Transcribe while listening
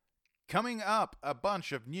Coming up, a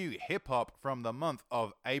bunch of new hip-hop from the month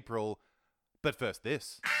of April. But first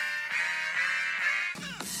this.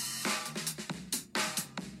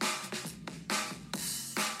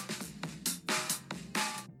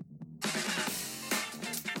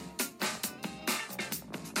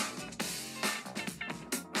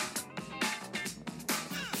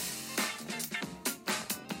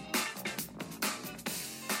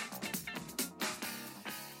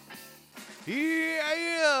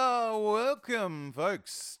 Yeah, welcome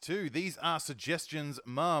folks to These Are Suggestions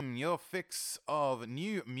Mum, your fix of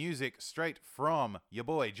new music straight from your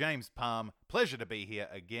boy James Palm. Pleasure to be here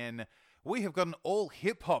again. We have got an all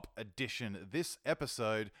hip-hop edition this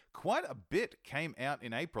episode. Quite a bit came out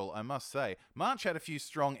in April, I must say. March had a few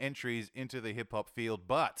strong entries into the hip-hop field,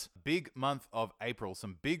 but big month of April.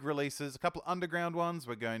 Some big releases, a couple underground ones.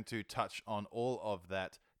 We're going to touch on all of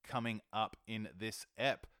that coming up in this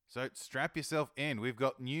ep. So strap yourself in. We've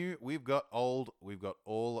got new, we've got old, we've got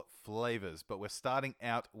all flavors. But we're starting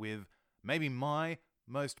out with maybe my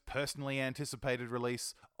most personally anticipated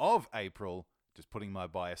release of April. Just putting my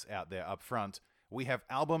bias out there up front. We have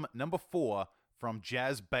album number 4 from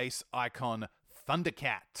jazz bass icon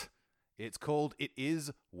Thundercat. It's called It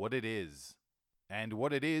Is What It Is. And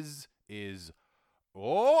what it is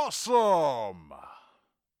awesome!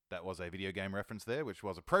 That was a video game reference there, which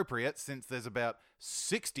was appropriate since there's about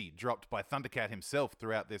 60 dropped by Thundercat himself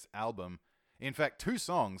throughout this album. In fact, 2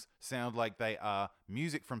 songs sound like they are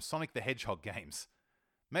music from Sonic the Hedgehog games.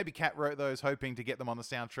 Maybe Cat wrote those hoping to get them on the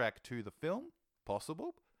soundtrack to the film?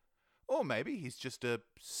 Possible. Or maybe he's just a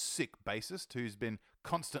sick bassist who's been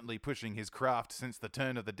constantly pushing his craft since the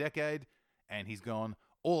turn of the decade, and he's gone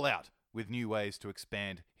all out with new ways to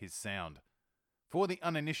expand his sound. For the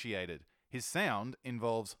uninitiated, his sound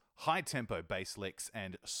involves high-tempo bass licks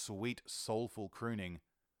and sweet, soulful crooning.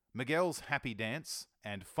 Miguel's Happy Dance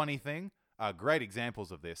and Funny Thing are great examples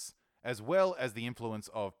of this, as well as the influence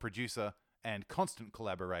of producer and constant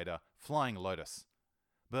collaborator Flying Lotus.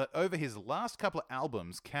 But over his last couple of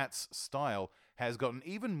albums, Cat's style has gotten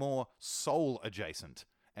even more soul-adjacent,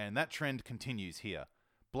 and that trend continues here.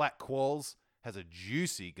 Black Qualls has a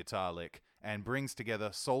juicy guitar lick and brings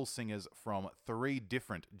together soul singers from 3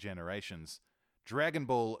 different generations. Dragon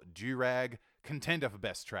Ball Durag, contender for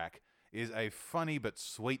best track, is a funny but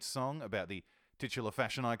sweet song about the titular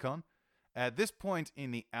fashion icon. At this point in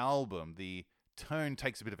the album, the tone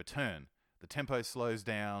takes a bit of a turn. The tempo slows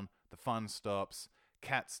down, the fun stops.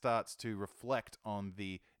 Cat starts to reflect on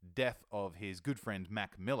the death of his good friend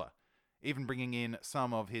Mac Miller, even bringing in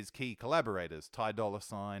some of his key collaborators, Ty Dolla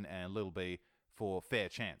 $ign and Lil B, for Fair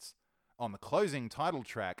Chance. On the closing title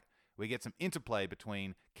track, we get some interplay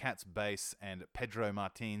between Cat's bass and Pedro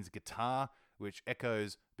Martin's guitar, which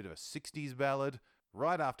echoes a bit of a 60s ballad.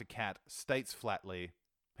 Right after Cat states flatly,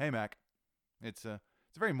 "Hey Mac." It's a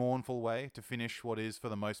very mournful way to finish what is, for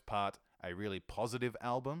the most part, a really positive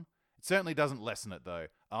album. It certainly doesn't lessen it, though.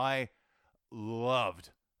 I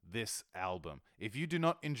loved this album. If you do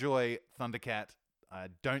not enjoy Thundercat, I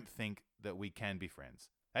don't think that we can be friends.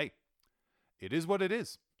 Hey, it is what it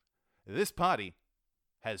is. This party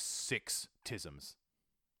has 6 tisms.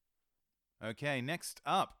 Okay, next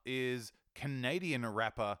up is Canadian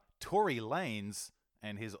rapper Tory Lanez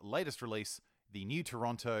and his latest release, the New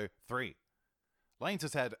Toronto 3. Lanez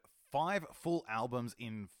has had 5 full albums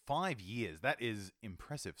in 5 years. That is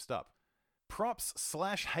impressive stuff.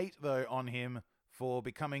 Props/hate, though, on him for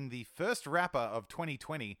becoming the first rapper of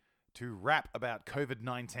 2020 to rap about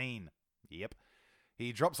COVID-19. Yep.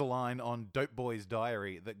 He drops a line on Dope Boy's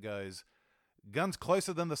Diary that goes, "Guns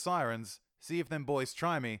closer than the sirens. See if them boys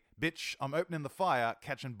try me. Bitch, I'm opening the fire,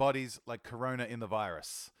 catching bodies like corona in the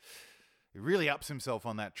virus." He really ups himself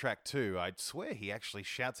on that track too. I'd swear he actually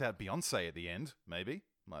shouts out Beyonce at the end, maybe.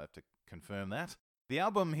 Might have to confirm that. The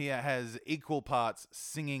album here has equal parts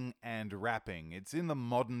singing and rapping. It's in the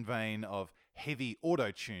modern vein of heavy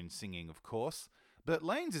auto-tune singing, of course, but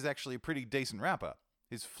Lanez is actually a pretty decent rapper.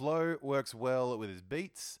 His flow works well with his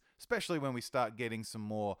beats, especially when we start getting some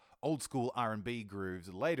more old-school R&B grooves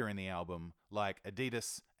later in the album, like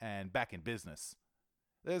Adidas and Back in Business.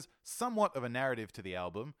 There's somewhat of a narrative to the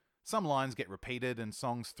album. Some lines get repeated and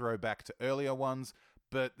songs throw back to earlier ones,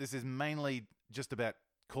 but this is mainly just about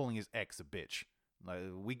calling his ex a bitch.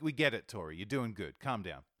 We get it, Tory. You're doing good. Calm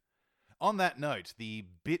down. On that note, the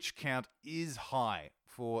bitch count is high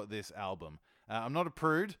for this album. I'm not a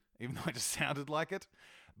prude, even though it just sounded like it,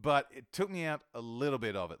 but it took me out a little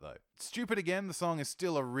bit of it, though. Stupid Again, the song is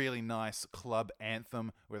still a really nice club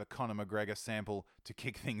anthem with a Conor McGregor sample to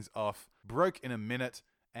kick things off. Broke in a Minute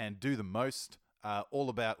and Do the Most are all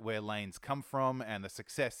about where Lane's come from and the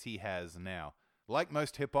success he has now. like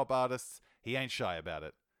most hip-hop artists, he ain't shy about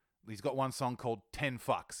it. He's got one song called 10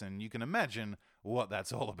 Fucks, and you can imagine what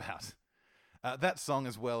that's all about. That song,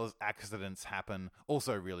 as well as Accidents Happen,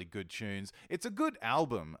 also really good tunes. It's a good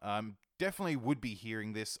album. Definitely would be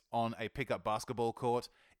hearing this on a pickup basketball court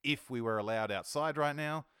if we were allowed outside right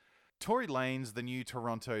now. Tory Lanez, the new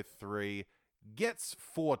Toronto 3, gets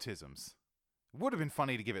 4 tisms. Would have been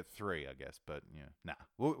funny to give it 3, I guess, but nah,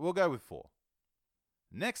 we'll go with 4.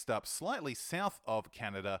 Next up, slightly south of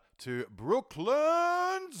Canada, to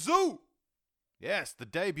Brooklyn Zoo. Yes, the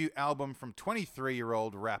debut album from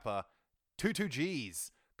 23-year-old rapper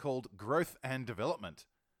 22G's, called Growth and Development.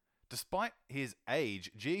 Despite his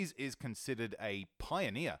age, G's is considered a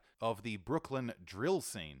pioneer of the Brooklyn drill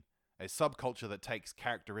scene, a subculture that takes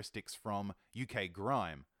characteristics from UK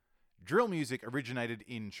grime. Drill music originated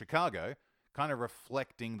in Chicago, kind of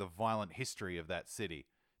reflecting the violent history of that city.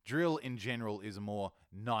 Drill in general is a more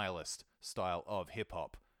nihilist style of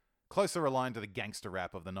hip-hop, closer aligned to the gangster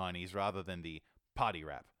rap of the 90s rather than the party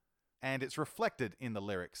rap. And it's reflected in the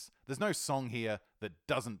lyrics. There's no song here that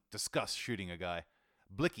doesn't discuss shooting a guy.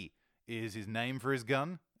 Blicky is his name for his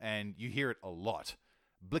gun, and you hear it a lot.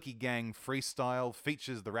 Blicky Gang Freestyle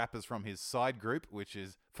features the rappers from his side group, which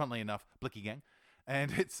is, funnily enough, Blicky Gang,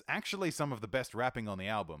 and it's actually some of the best rapping on the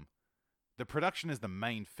album. The production is the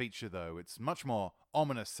main feature, though. It's much more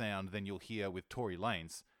ominous sound than you'll hear with Tory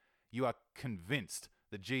Lanez. You are convinced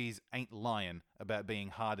that G's ain't lying about being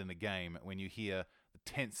hard in the game when you hear the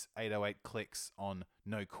tense 808 clicks on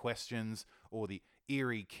No Questions or the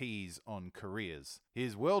eerie keys on Careers.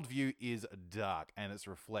 His worldview is dark, and it's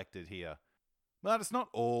reflected here. But it's not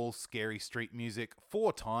all scary street music.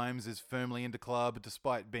 4 Times is firmly into club,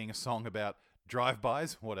 despite being a song about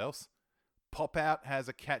drive-bys. What else? Pop Out has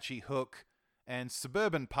a catchy hook, and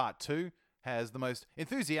Suburban Part 2 has the most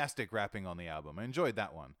enthusiastic rapping on the album. I enjoyed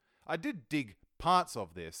that one. I did dig parts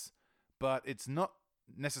of this, but it's not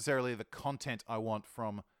necessarily the content I want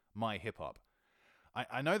from my hip-hop.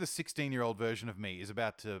 I know the 16-year-old version of me is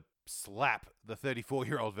about to slap the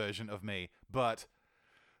 34-year-old version of me, but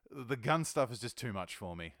the gun stuff is just too much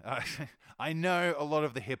for me. I know a lot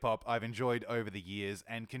of the hip-hop I've enjoyed over the years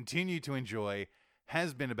and continue to enjoy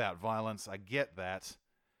has been about violence. I get that.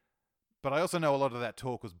 But I also know a lot of that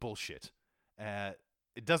talk was bullshit.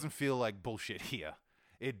 It doesn't feel like bullshit here.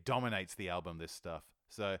 It dominates the album, this stuff.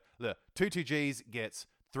 So, look, 22G's gets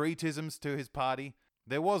 3 tisms to his party.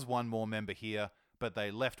 There was one more member here, but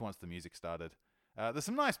they left once the music started. There's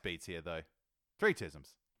some nice beats here, though. 3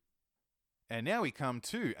 tisms. And now we come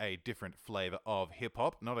to a different flavor of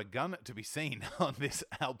hip-hop. Not a gun to be seen on this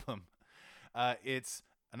album. It's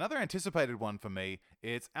another anticipated one for me.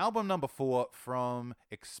 It's album number 4 from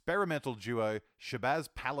experimental duo Shabazz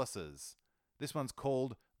Palaces. This one's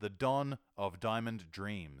called The Dawn of Diamond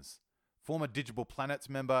Dreams. Former Digital Planets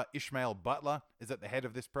member Ishmael Butler is at the head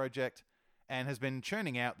of this project and has been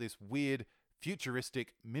churning out this weird,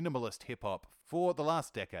 futuristic, minimalist hip-hop for the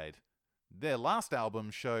last decade. Their last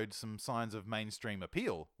album showed some signs of mainstream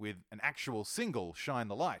appeal, with an actual single, Shine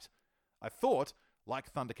the Light. I thought,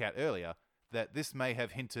 like Thundercat earlier, that this may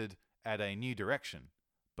have hinted at a new direction.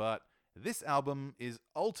 But this album is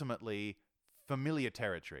ultimately familiar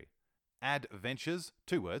territory. Adventures,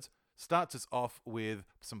 2 words, starts us off with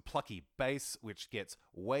some plucky bass, which gets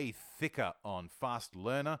way thicker on Fast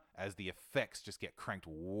Learner as the effects just get cranked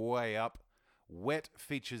way up. Wet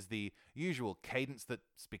features the usual cadence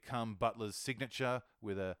that's become Butler's signature,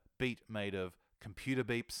 with a beat made of computer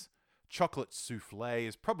beeps. Chocolate Soufflé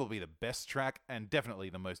is probably the best track and definitely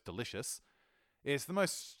the most delicious. It's the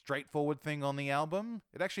most straightforward thing on the album.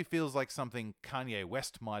 It actually feels like something Kanye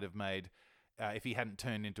West might have made if he hadn't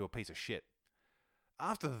turned into a piece of shit.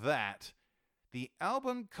 After that, the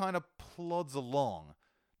album kind of plods along.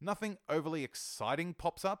 Nothing overly exciting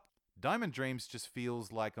pops up. Diamond Dreams just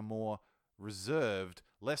feels like a more reserved,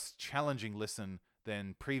 less challenging listen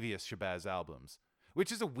than previous Shabazz albums.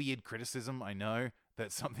 Which is a weird criticism, I know,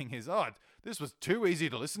 that something is, this was too easy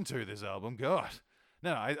to listen to, this album, God.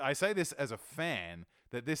 No, I say this as a fan,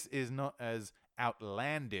 that this is not as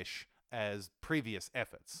outlandish as previous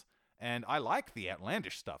efforts. And I like the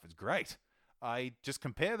outlandish stuff, it's great. I just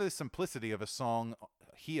compare the simplicity of a song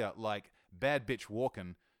here, like Bad Bitch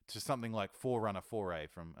Walkin', to something like Forerunner 4A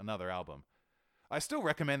from another album. I still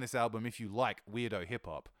recommend this album if you like weirdo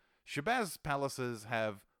hip-hop. Shabazz Palaces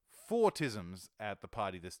have 4 tisms at the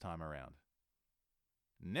party this time around.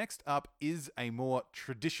 Next up is a more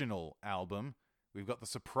traditional album. We've got the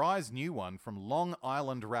surprise new one from Long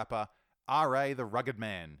Island rapper R.A. the Rugged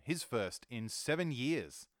Man, his first in 7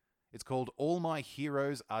 years. It's called All My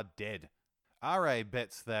Heroes Are Dead. R.A.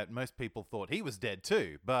 bets that most people thought he was dead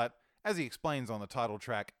too, but As he explains on the title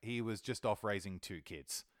track, he was just off raising 2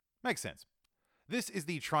 kids. Makes sense. This is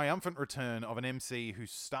the triumphant return of an MC who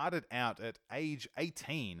started out at age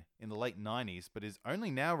 18 in the late 90s, but is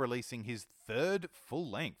only now releasing his 3rd full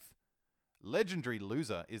length. Legendary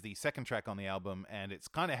Loser is the 2nd track on the album, and it's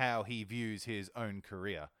kind of how he views his own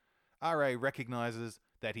career. R.A. recognizes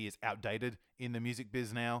that he is outdated in the music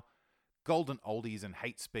biz now. Golden Oldies and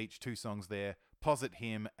Hate Speech, 2 songs there, posit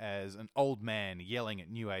him as an old man yelling at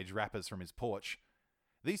new age rappers from his porch.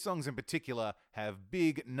 These songs in particular have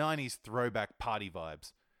big 90s throwback party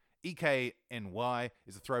vibes. EKNY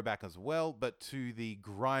is a throwback as well, but to the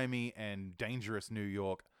grimy and dangerous New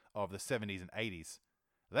York of the 70s and 80s.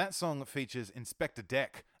 That song features Inspector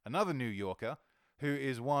Deck, another New Yorker, who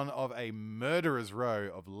is one of a murderer's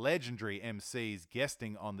row of legendary MCs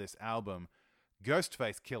guesting on this album.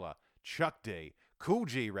 Ghostface Killer, Chuck D, Cool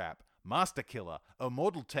G Rap, Master Killer,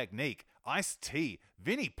 Immortal Technique, Ice-T,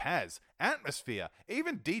 Vinny Paz, Atmosphere,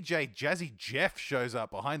 even DJ Jazzy Jeff shows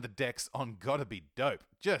up behind the decks on Gotta Be Dope.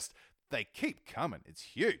 Just, they keep coming. It's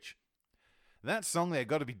huge. That song there,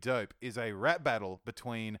 Gotta Be Dope, is a rap battle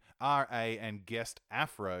between R.A. and guest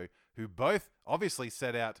Afro, who both obviously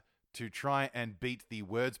set out to try and beat the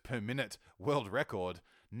words per minute world record.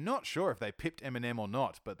 Not sure if they pipped Eminem or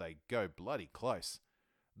not, but they go bloody close.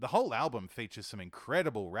 The whole album features some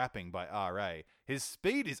incredible rapping by R.A. His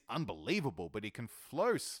speed is unbelievable, but he can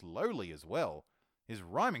flow slowly as well. His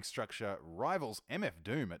rhyming structure rivals MF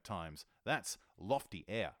Doom at times. That's lofty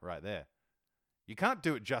air right there. You can't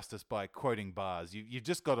do it justice by quoting bars. You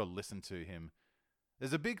just got to listen to him.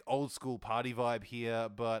 There's a big old school party vibe here,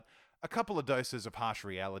 but a couple of doses of harsh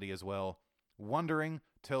reality as well. Wondering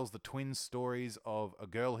tells the twin stories of a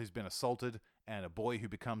girl who's been assaulted and a boy who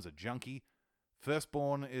becomes a junkie.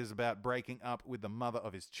 Firstborn is about breaking up with the mother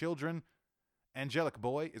of his children. Angelic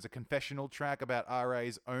Boy is a confessional track about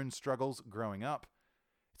R.A.'s own struggles growing up.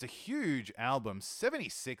 It's a huge album,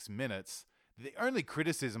 76 minutes. The only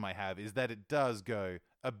criticism I have is that it does go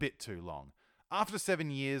a bit too long. After 7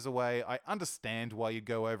 years away, I understand why you'd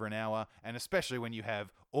go over an hour, and especially when you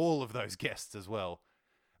have all of those guests as well.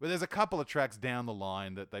 But there's a couple of tracks down the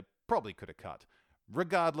line that they probably could have cut.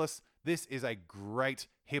 Regardless, this is a great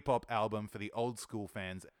hip-hop album for the old school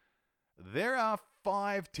fans. There are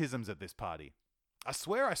 5 tisms at this party. I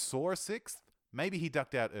swear I saw a 6th. Maybe he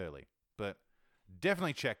ducked out early. But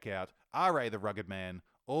definitely check out R.A. the Rugged Man,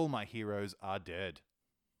 All My Heroes Are Dead.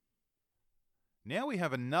 Now we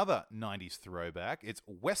have another 90s throwback. It's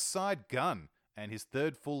Westside Gunn and his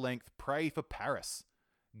 3rd full-length Pray for Paris.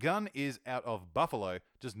 Gunn is out of Buffalo,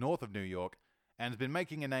 just north of New York, and has been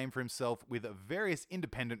making a name for himself with various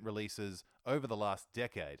independent releases over the last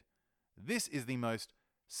decade. This is the most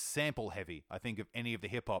sample-heavy, I think, of any of the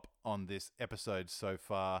hip-hop on this episode so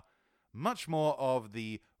far. Much more of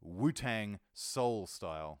the Wu-Tang soul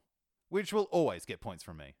style, which will always get points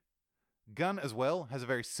from me. Gunn as well has a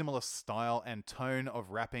very similar style and tone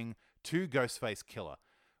of rapping to Ghostface Killer,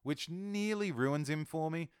 which nearly ruins him for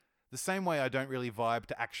me, the same way I don't really vibe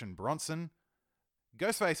to Action Bronson.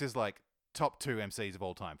 Ghostface is like top 2 MCs of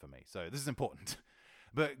all time for me, so this is important.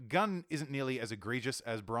 But Gunn isn't nearly as egregious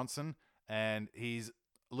as Bronson, and he's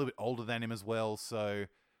a little bit older than him as well, so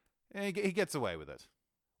he gets away with it.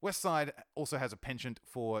 Westside also has a penchant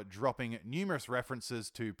for dropping numerous references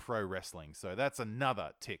to pro wrestling, so that's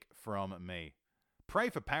another tick from me. Pray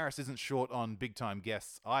for Paris isn't short on big-time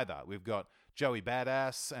guests either. We've got Joey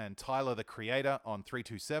Badass and Tyler the Creator on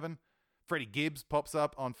 327. Freddie Gibbs pops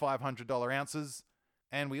up on $500 Ounces.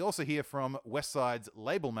 And we also hear from Westside's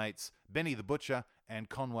label mates Benny the Butcher and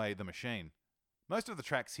Conway the Machine. Most of the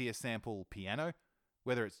tracks here sample piano,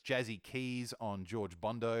 whether it's jazzy keys on George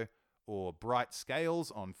Bondo, or bright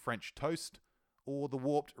scales on French Toast, or the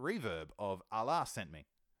warped reverb of Allah Sent Me.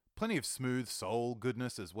 Plenty of smooth soul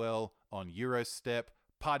goodness as well on Eurostep,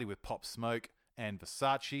 Party with Pop Smoke, and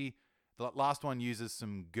Versace. The last one uses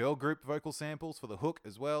some girl group vocal samples for the hook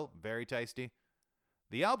as well, very tasty.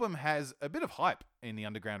 The album has a bit of hype in the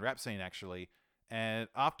underground rap scene actually, and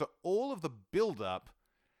after all of the build-up,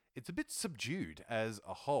 it's a bit subdued as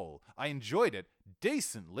a whole. I enjoyed it,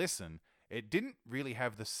 decent listen. It didn't really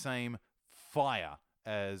have the same fire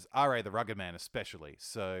as R.A. the Rugged Man especially,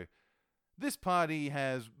 so this party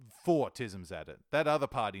has 4 tisms at it. That other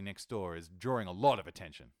party next door is drawing a lot of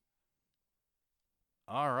attention.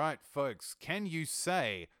 Alright folks, can you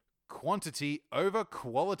say quantity over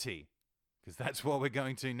quality? Because that's what we're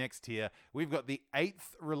going to next here. We've got the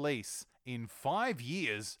 8th release in 5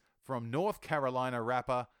 years from North Carolina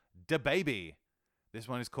rapper DaBaby. This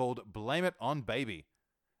one is called Blame It on Baby.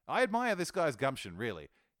 I admire this guy's gumption, really.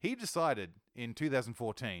 He decided in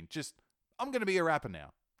 2014, I'm going to be a rapper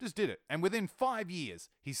now. Just did it. And within 5 years,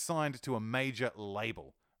 he's signed to a major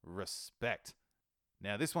label. Respect.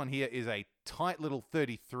 Now, this one here is a tight little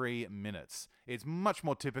 33 minutes. It's much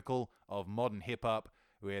more typical of modern hip-hop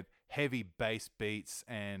with heavy bass beats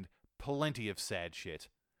and plenty of sad shit.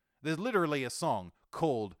 There's literally a song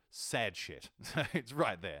called Sad Shit. It's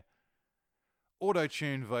right there.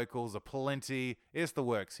 Auto-tune vocals are plenty. It's the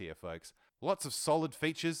works here, folks. Lots of solid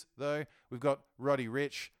features, though. We've got Roddy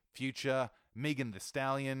Ricch, Future, Megan Thee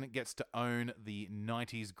Stallion gets to own the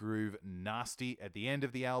 90s groove nasty at the end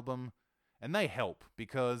of the album. And they help,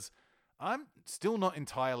 because I'm still not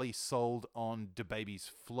entirely sold on DaBaby's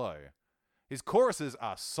flow. His choruses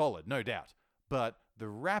are solid, no doubt, but the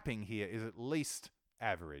rapping here is at least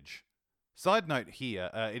average. Side note here,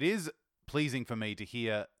 it is pleasing for me to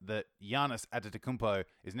hear that Giannis Antetokounmpo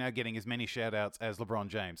is now getting as many shout-outs as LeBron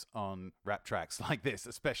James on rap tracks like this,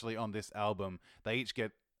 especially on this album. They each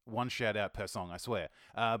get one shout-out per song, I swear.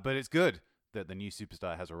 But it's good that the new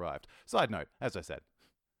superstar has arrived. Side note, as I said,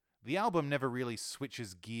 the album never really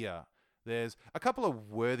switches gear. There's a couple of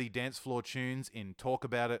worthy dance floor tunes in Talk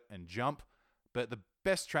About It and Jump, but the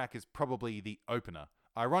best track is probably the opener,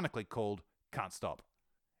 ironically called Can't Stop.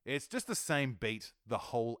 It's just the same beat the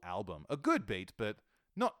whole album. A good beat, but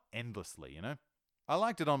not endlessly, you know? I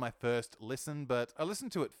liked it on my first listen, but I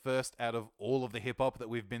listened to it first out of all of the hip-hop that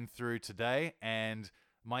we've been through today, and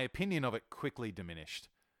my opinion of it quickly diminished.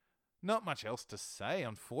 Not much else to say,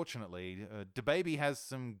 unfortunately. DaBaby has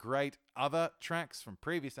some great other tracks from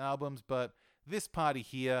previous albums, but this party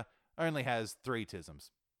here only has 3 tisms.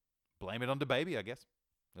 Blame it on DaBaby, I guess.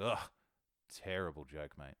 Ugh, terrible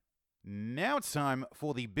joke, mate. Now it's time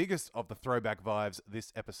for the biggest of the throwback vibes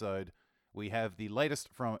this episode. We have the latest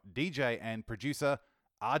from DJ and producer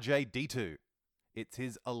RJD2. It's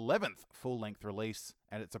his 11th full-length release,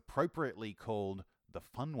 and it's appropriately called The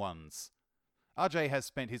Fun Ones. RJ has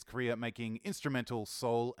spent his career making instrumental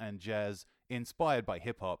soul and jazz inspired by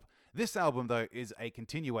hip-hop. This album, though, is a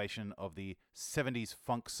continuation of the 70s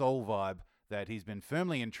funk soul vibe that he's been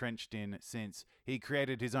firmly entrenched in since he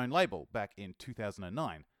created his own label back in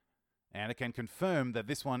 2009. And I can confirm that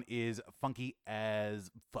this one is funky as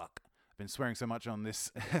fuck. I've been swearing so much on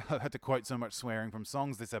this. I've had to quote so much swearing from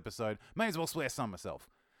songs this episode. May as well swear some myself.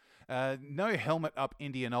 No Helmet Up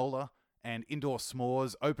Indianola and Indoor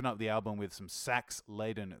S'mores open up the album with some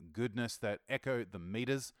sax-laden goodness that echo the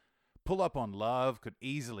meters. Pull Up on Love could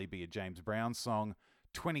easily be a James Brown song.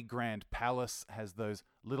 20 Grand Palace has those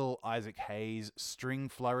little Isaac Hayes string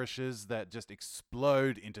flourishes that just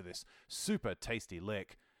explode into this super tasty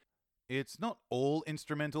lick. It's not all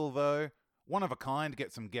instrumental, though. One of a Kind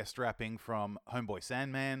gets some guest rapping from Homeboy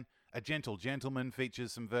Sandman. A Gentle Gentleman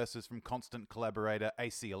features some verses from constant collaborator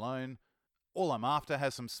AC Alone. All I'm After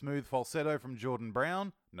has some smooth falsetto from Jordan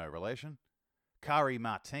Brown, no relation. Kari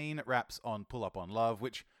Martine raps on Pull Up on Love,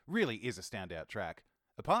 which really is a standout track.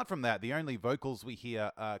 Apart from that, the only vocals we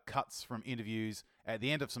hear are cuts from interviews at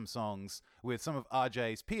the end of some songs with some of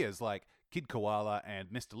RJ's peers like Kid Koala and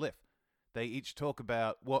Mr. Liff. They each talk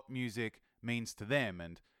about what music means to them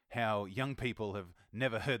and how young people have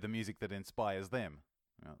never heard the music that inspires them.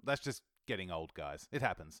 Well, that's just getting old, guys. It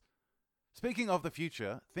happens. Speaking of the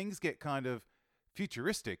future, things get kind of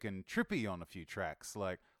futuristic and trippy on a few tracks,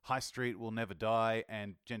 like High Street Will Never Die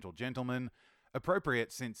and Gentle Gentleman,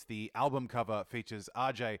 appropriate since the album cover features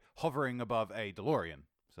RJ hovering above a DeLorean,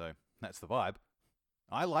 so that's the vibe.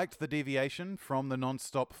 I liked the deviation from the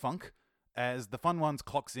non-stop funk, as The Fun Ones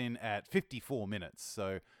clocks in at 54 minutes,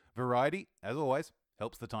 so variety, as always,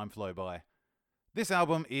 helps the time flow by. This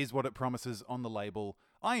album is what it promises on the label.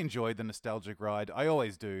 I enjoyed the nostalgic ride. I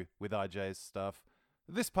always do with RJ's stuff.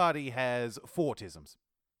 This party has 4 tisms.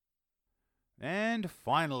 And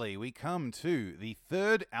finally, we come to the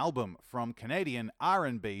third album from Canadian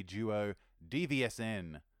R&B duo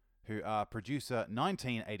DVSN, who are producer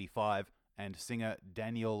 1985 and singer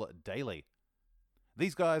Daniel Daly.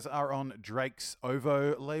 These guys are on Drake's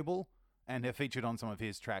OVO label and have featured on some of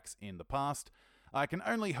his tracks in the past. I can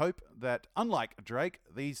only hope that, unlike Drake,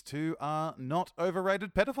 these two are not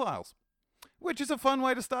overrated pedophiles. Which is a fun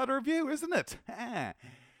way to start a review, isn't it?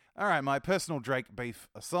 Alright, my personal Drake beef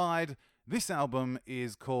aside, this album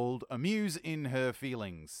is called Amuse in Her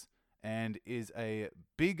Feelings and is a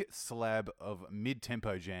big slab of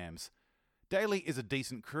mid-tempo jams. Daly is a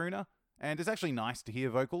decent crooner, and it's actually nice to hear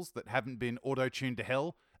vocals that haven't been auto-tuned to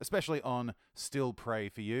hell, especially on Still Pray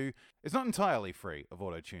For You. It's not entirely free of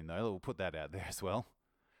auto-tune though, we'll put that out there as well.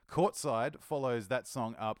 Courtside follows that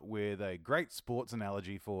song up with a great sports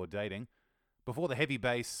analogy for dating, before the heavy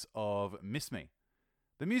bass of Miss Me.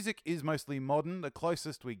 The music is mostly modern. The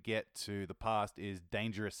closest we get to the past is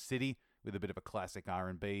Dangerous City, with a bit of a classic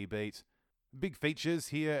R&B beat. Big features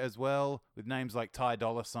here as well, with names like Ty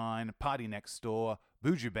Dolla $ign, Party Next Door,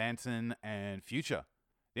 Buju Banton, and Future.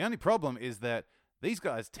 The only problem is that these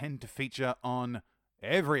guys tend to feature on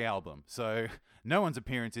every album, so no one's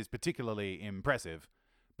appearance is particularly impressive.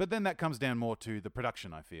 But then that comes down more to the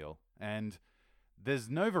production, I feel. And there's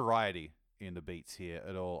no variety in the beats here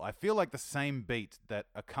at all. I feel like the same beat that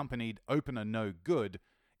accompanied Opener No Good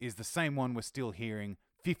is the same one we're still hearing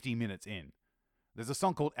 50 minutes in. There's a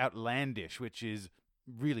song called Outlandish, which is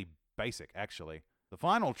really basic, actually. The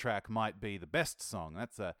final track might be the best song.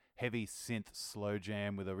 That's a heavy synth slow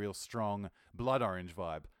jam with a real strong Blood Orange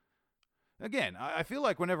vibe. Again, I feel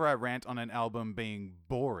like whenever I rant on an album being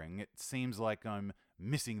boring, it seems like I'm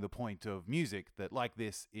missing the point of music that, like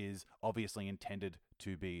this, is obviously intended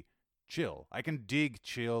to be chill. I can dig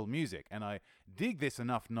chill music, and I dig this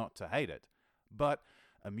enough not to hate it. But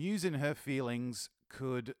Amuse in her feelings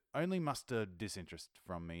could only muster disinterest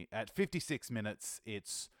from me. At 56 minutes,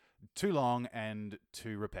 it's too long and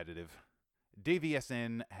too repetitive.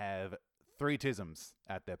 DVSN have 3 tisms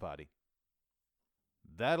at their party.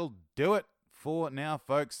 That'll do it for now,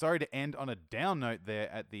 folks. Sorry to end on a down note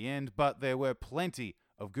there at the end, but there were plenty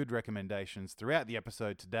of good recommendations throughout the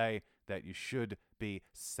episode today that you should be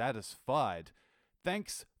satisfied.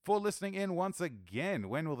 Thanks for listening in once again.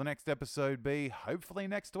 When will the next episode be? Hopefully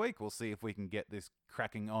next week. We'll see if we can get this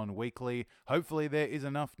cracking on weekly. Hopefully there is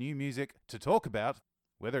enough new music to talk about.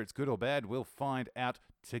 Whether it's good or bad, we'll find out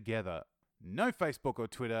together. No Facebook or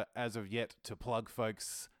Twitter as of yet to plug,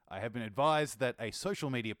 folks. I have been advised that a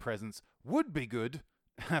social media presence would be good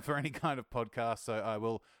for any kind of podcast, so I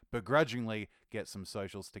will begrudgingly get some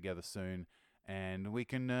socials together soon, and we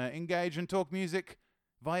can engage and talk music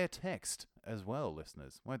via text as well,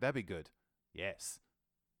 listeners. Won't that be good? Yes.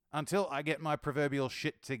 Until I get my proverbial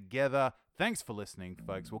shit together, thanks for listening,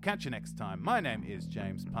 folks. We'll catch you next time. My name is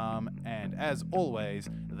James Palm, and as always,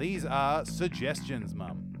 these are suggestions,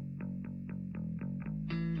 mum.